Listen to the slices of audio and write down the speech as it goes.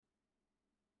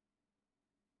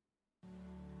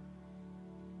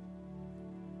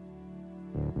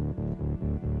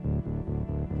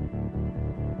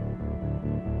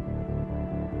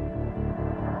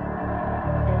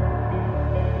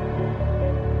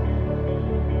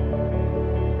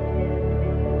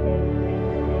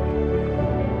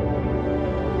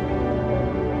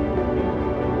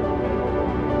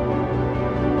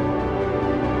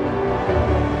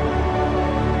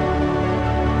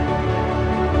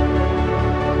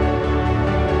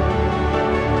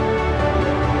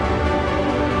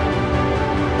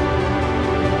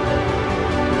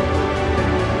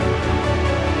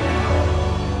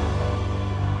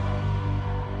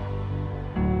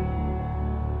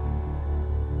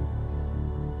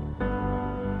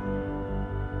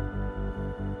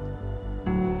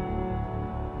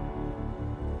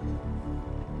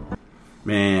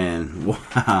Man, wow,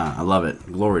 I love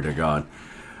it. Glory to God.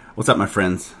 What's up, my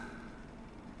friends?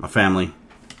 My family?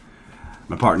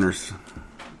 My partners?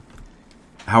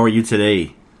 How are you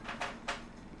today?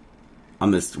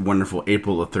 On this wonderful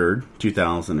April the 3rd,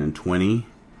 2020.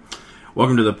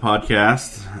 Welcome to the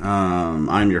podcast.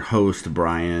 I'm your host,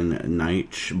 Brian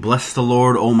Neitch. Bless the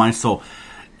Lord, oh my soul.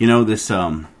 You know, this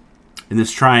in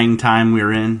this trying time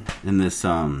we're in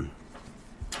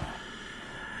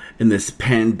this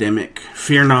pandemic,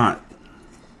 fear not.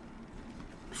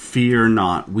 Fear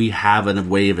not. We have a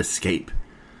way of escape.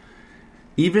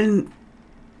 Even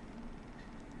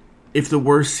if the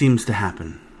worst seems to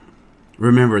happen,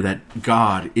 remember that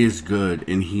God is good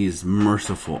and He is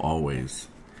merciful always.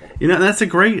 You know, that's a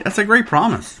great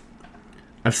promise.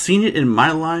 I've seen it in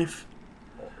my life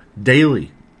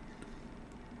daily.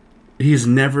 He's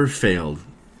never failed.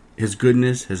 His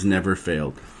goodness has never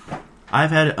failed.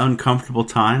 I've had uncomfortable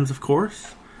times, of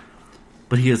course,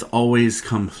 but He has always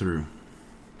come through.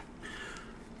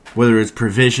 Whether it's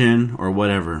provision or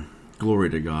whatever, glory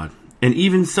to God. And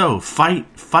even so,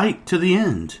 fight to the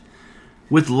end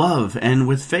with love and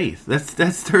with faith.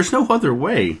 There's no other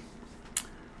way.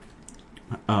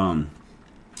 Well,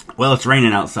 it's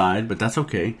raining outside, but that's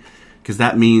okay, because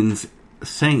that means,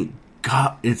 thank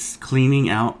God, it's cleaning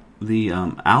out the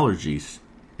allergies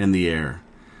in the air.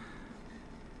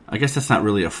 I guess that's not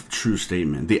really a true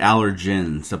statement. The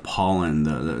allergens, the pollen,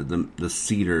 the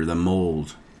cedar, the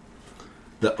mold,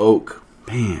 the oak.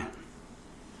 Man,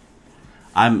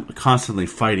 I'm constantly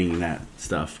fighting that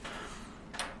stuff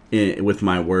with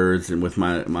my words and with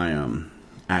my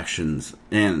actions.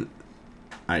 And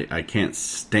I can't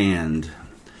stand.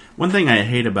 One thing I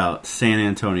hate about San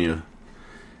Antonio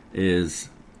is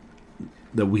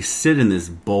that we sit in this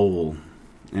bowl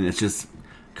and it's just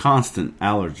constant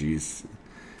allergies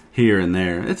here and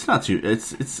there. It's not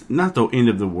the end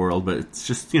of the world, but it's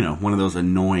just, one of those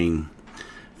annoying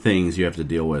things you have to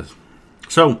deal with.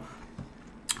 So,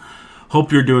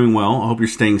 hope you're doing well. I hope you're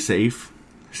staying safe,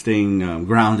 staying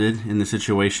grounded in the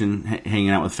situation, hanging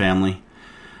out with family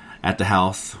at the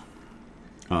house,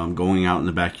 going out in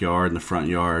the backyard, in the front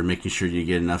yard, making sure you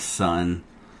get enough sun,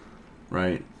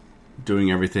 right?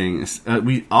 Doing everything.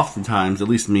 We oftentimes, at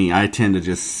least me, I tend to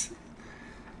just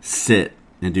sit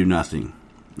and do nothing.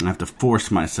 I have to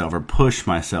force myself or push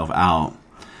myself out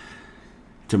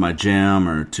to my gym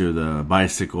or to the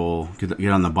bicycle,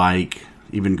 get on the bike,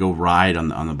 even go ride on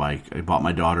the bike. I bought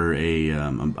my daughter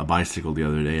a bicycle the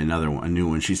other day, a new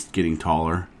one. She's getting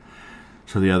taller,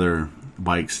 so the other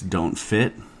bikes don't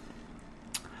fit.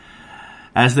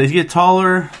 As they get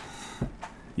taller,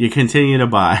 you continue to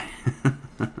buy.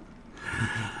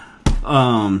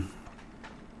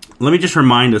 Let me just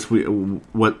remind us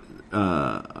what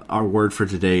our word for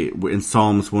today in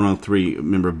Psalms 103.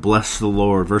 Remember, bless the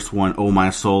Lord, verse 1, O my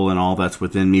soul, and all that's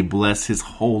within me. Bless His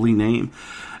holy name.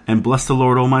 And bless the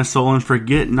Lord, O my soul, and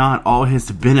forget not all His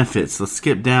benefits. Let's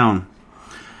skip down.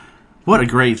 What a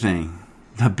great thing.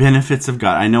 The benefits of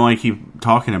God. I know I keep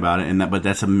talking about it, but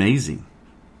that's amazing.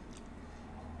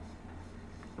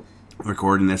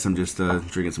 Recording this, I'm just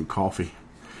drinking some coffee.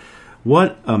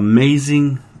 What an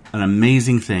amazing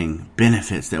thing,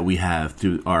 benefits that we have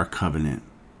through our covenant.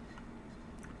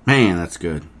 Man, that's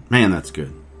good.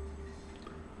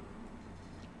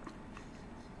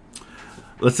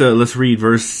 Let's read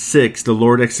verse 6. The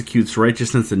Lord executes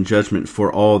righteousness and judgment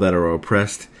for all that are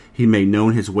oppressed. He made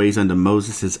known His ways unto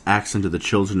Moses, His acts unto the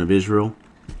children of Israel.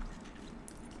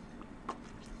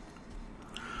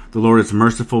 The Lord is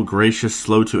merciful, gracious,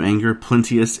 slow to anger,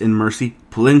 plenteous in mercy.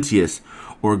 Plenteous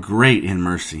or great in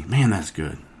mercy. Man, that's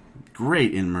good.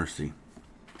 Great in mercy.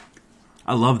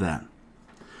 I love that.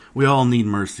 We all need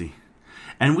mercy.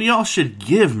 And we all should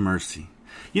give mercy.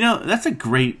 That's a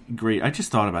great, I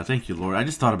just thought about it. Thank you, Lord. I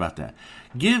just thought about that.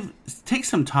 Take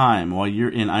some time while you're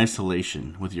in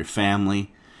isolation with your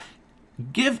family.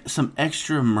 Give some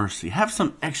extra mercy. Have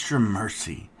some extra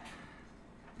mercy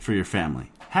for your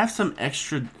family. Have some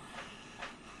extra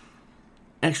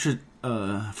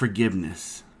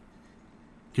forgiveness.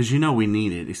 Because we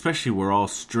need it. Especially we're all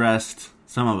stressed.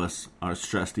 Some of us are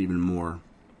stressed even more.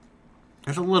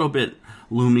 There's a little bit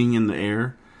looming in the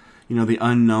air. The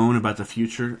unknown about the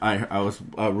future.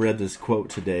 I read this quote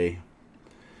today.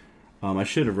 I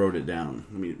should have wrote it down.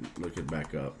 Let me look it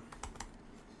back up.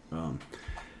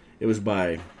 It was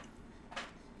by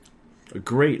a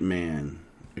great man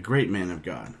of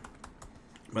God,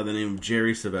 by the name of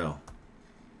Jerry Savelle.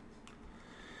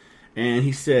 And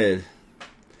he said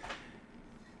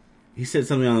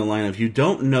something on the line of, you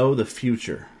don't know the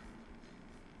future,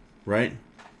 right?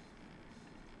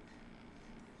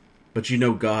 But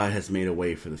God has made a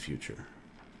way for the future.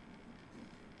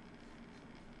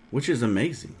 which is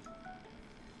amazing.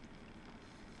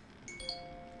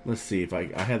 Let's see if I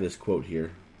have this quote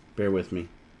here. Bear with me.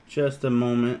 Just a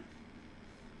moment.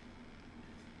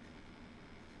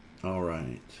 All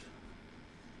right.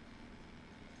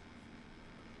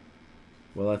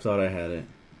 Well, I thought I had it.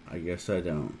 I guess I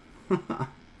don't.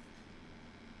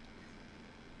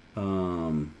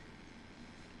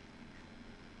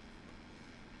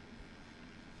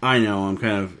 I know, I'm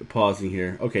kind of pausing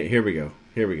here. Okay, here we go.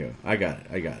 I got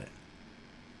it.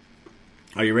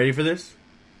 Are you ready for this?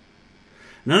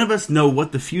 None of us know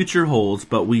what the future holds,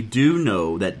 but we do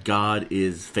know that God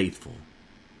is faithful.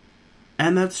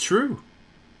 And that's true.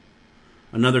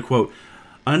 Another quote,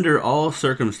 under all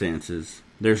circumstances,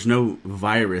 there's no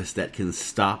virus that can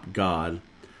stop God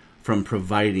from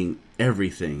providing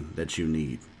everything that you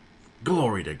need.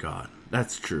 Glory to God.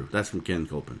 That's true. That's from Ken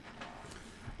Copeland.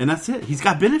 And that's it. He's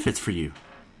got benefits for you.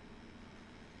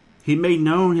 He made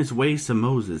known his ways to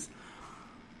Moses.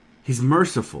 He's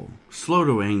merciful, slow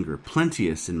to anger,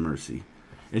 plenteous in mercy.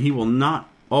 And he will not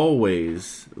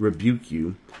always rebuke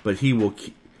you, but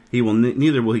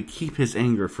neither will he keep his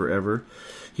anger forever.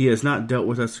 He has not dealt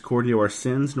with us according to our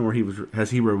sins, nor has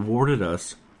he rewarded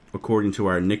us according to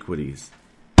our iniquities.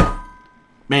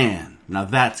 Man, now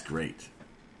that's great.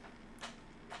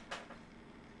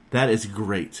 That is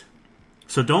great.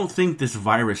 So don't think this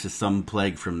virus is some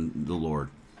plague from the Lord.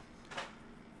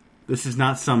 This is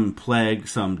not some plague,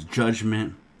 some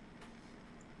judgment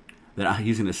that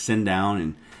he's going to send down.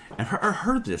 And I've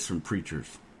heard this from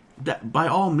preachers. That by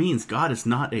all means, God is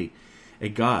not a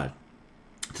God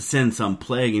to send some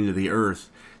plague into the earth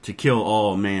to kill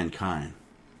all mankind.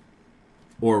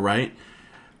 Or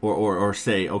or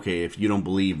say, okay, if you don't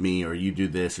believe me, or you do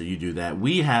this or you do that.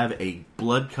 We have a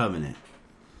blood covenant.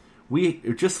 We,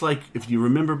 just like if you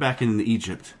remember back in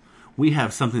Egypt, we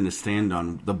have something to stand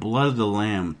on. The blood of the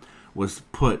lamb was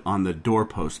put on the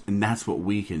doorpost, and that's what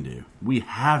we can do. We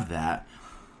have that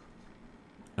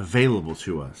available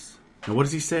to us. Now what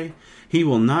does he say? He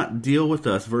will not deal with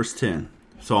us, verse 10,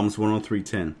 Psalms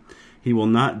 103:10. He will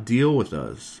not deal with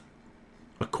us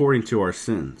according to our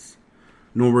sins,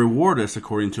 nor reward us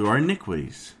according to our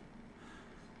iniquities.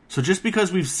 So just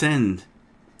because we've sinned,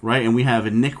 right, and we have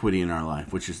iniquity in our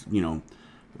life, which is,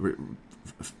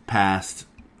 past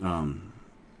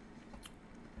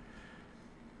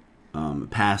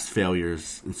past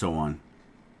failures and so on,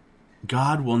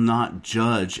 God will not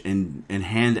judge and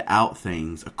hand out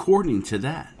things according to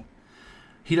that.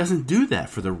 He doesn't do that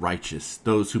for the righteous,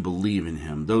 those who believe in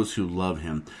him, those who love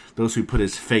him, those who put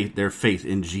their faith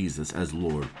in Jesus as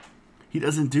Lord. He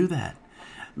doesn't do that.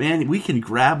 Man, we can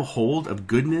grab hold of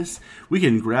goodness. We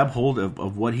can grab hold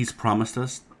of what he's promised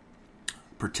us.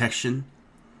 Protection.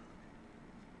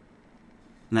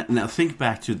 Now think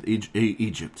back to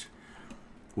Egypt.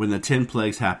 When the 10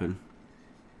 plagues happened.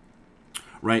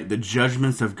 Right? The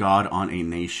judgments of God on a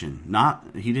nation.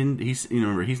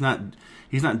 He's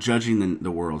not judging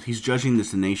the world. He's judging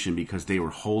this nation because they were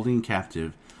holding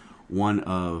captive one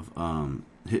of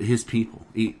his people,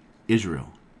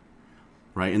 Israel.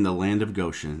 Right, in the land of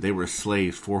Goshen. They were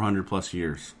slaves 400 plus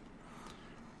years.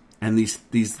 And these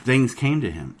things came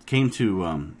to him.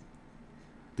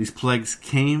 These plagues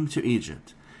came to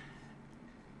Egypt.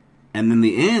 And then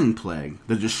the end plague,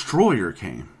 the destroyer,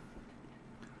 came.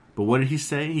 But what did he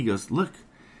say? He goes, look,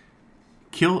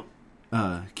 kill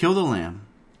the lamb,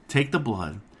 take the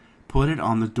blood, put it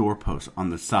on the doorpost,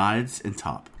 on the sides and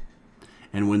top.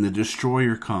 And when the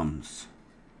destroyer comes,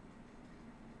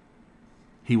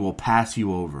 he will pass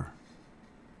you over.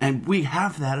 And we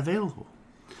have that available.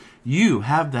 You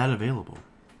have that available.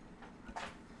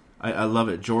 I love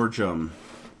it. George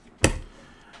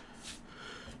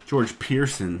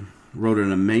Pearson wrote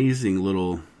an amazing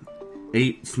little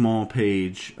 8 small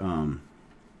page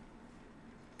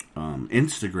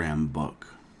Instagram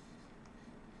book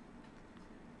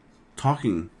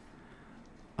talking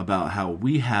about how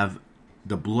we have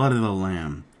the blood of the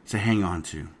Lamb to hang on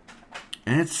to.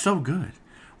 And it's so good.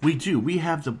 We do. We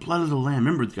have the blood of the Lamb.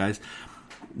 Remember, guys,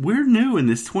 we're new in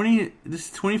this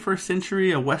 21st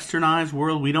century, a westernized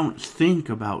world. We don't think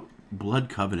about blood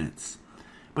covenants.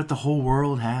 But the whole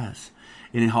world has.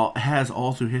 And it has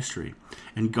all through history.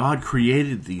 And God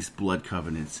created these blood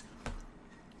covenants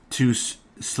to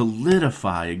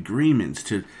solidify agreements,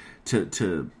 to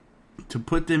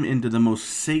put them into the most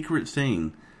sacred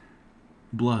thing,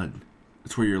 blood.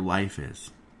 That's where your life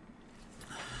is.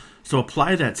 So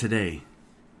apply that today.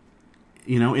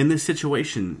 In this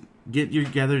situation,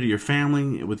 gather to your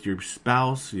family, with your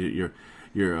spouse, your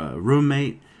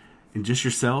roommate, and just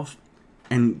yourself,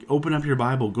 and open up your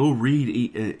Bible. Go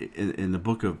read in the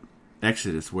book of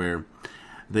Exodus, where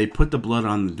they put the blood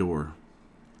on the door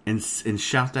and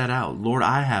shout that out. Lord,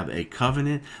 I have a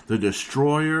covenant. The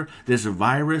destroyer, this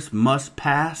virus must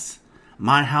pass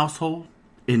my household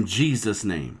in Jesus'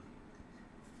 name.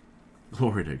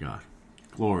 Glory to God.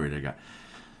 Glory to God.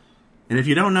 And if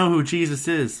you don't know who Jesus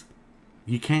is,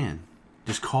 you can.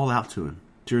 Just call out to him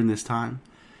during this time.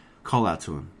 Call out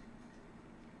to him.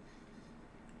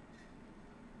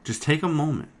 Just take a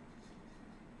moment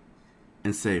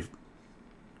and say,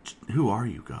 who are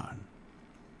you, God?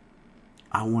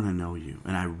 I want to know you,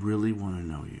 and I really want to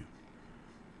know you.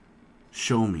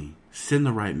 Show me. Send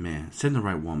the right man. Send the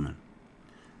right woman.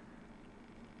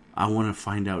 I want to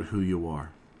find out who you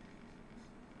are.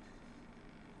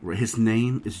 His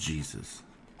name is Jesus.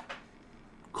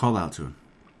 Call out to him.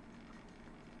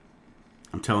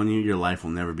 I'm telling you, your life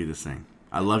will never be the same.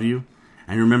 I love you.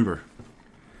 And remember,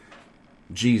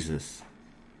 Jesus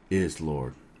is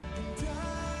Lord.